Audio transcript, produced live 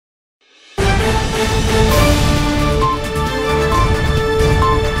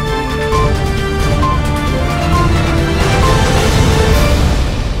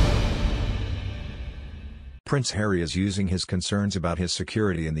Prince Harry is using his concerns about his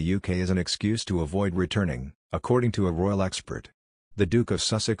security in the UK as an excuse to avoid returning, according to a royal expert. The Duke of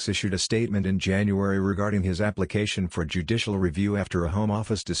Sussex issued a statement in January regarding his application for judicial review after a Home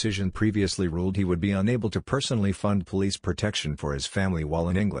Office decision previously ruled he would be unable to personally fund police protection for his family while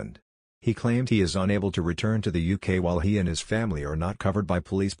in England. He claimed he is unable to return to the UK while he and his family are not covered by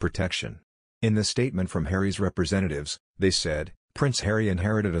police protection. In the statement from Harry's representatives, they said, Prince Harry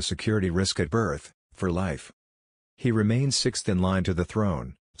inherited a security risk at birth, for life. He remains sixth in line to the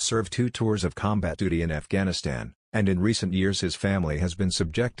throne, served 2 tours of combat duty in Afghanistan, and in recent years his family has been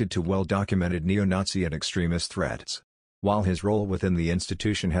subjected to well-documented neo-Nazi and extremist threats. While his role within the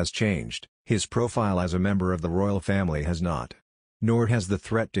institution has changed, his profile as a member of the royal family has not. Nor has the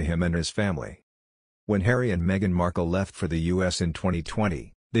threat to him and his family. When Harry and Meghan Markle left for the US in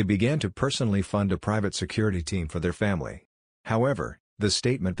 2020, they began to personally fund a private security team for their family. However, the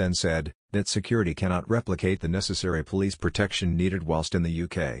statement then said that security cannot replicate the necessary police protection needed whilst in the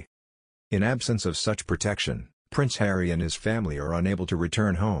UK. In absence of such protection, Prince Harry and his family are unable to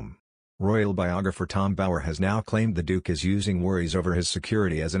return home. Royal biographer Tom Bower has now claimed the Duke is using worries over his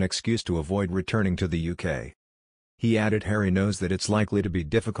security as an excuse to avoid returning to the UK. He added Harry knows that it's likely to be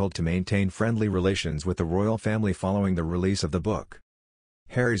difficult to maintain friendly relations with the royal family following the release of the book.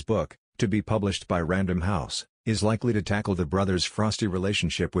 Harry's book, to be published by Random House, is likely to tackle the brothers' frosty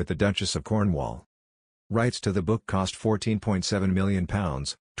relationship with the Duchess of Cornwall. Rights to the book cost £14.7 million,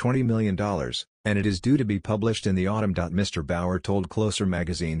 $20 million, and it is due to be published in the autumn. Mr. Bower told Closer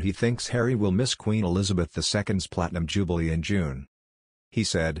magazine he thinks Harry will miss Queen Elizabeth II's Platinum Jubilee in June. He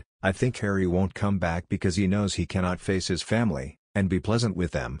said, I think Harry won't come back because he knows he cannot face his family, and be pleasant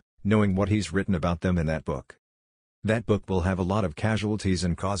with them, knowing what he's written about them in that book. That book will have a lot of casualties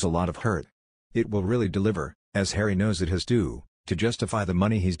and cause a lot of hurt. It will really deliver, as Harry knows it has to justify the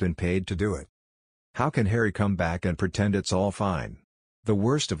money he's been paid to do it. How can Harry come back and pretend it's all fine? The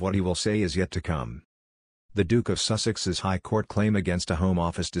worst of what he will say is yet to come. The Duke of Sussex's High Court claim against a Home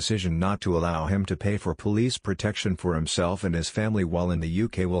Office decision not to allow him to pay for police protection for himself and his family while in the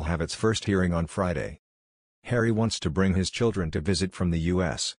UK will have its first hearing on Friday. Harry wants to bring his children to visit from the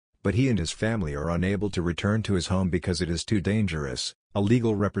US, but he and his family are unable to return to his home because it is too dangerous, a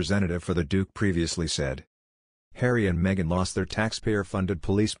legal representative for the Duke previously said. Harry and Meghan lost their taxpayer-funded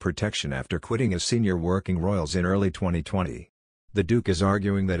police protection after quitting as senior working royals in early 2020. The Duke is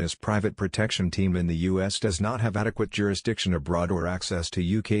arguing that his private protection team in the US does not have adequate jurisdiction abroad or access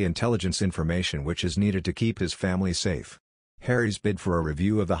to UK intelligence information which is needed to keep his family safe. Harry's bid for a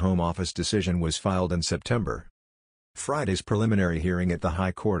review of the Home Office decision was filed in September. Friday's preliminary hearing at the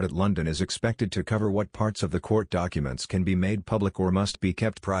High Court at London is expected to cover what parts of the court documents can be made public or must be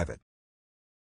kept private.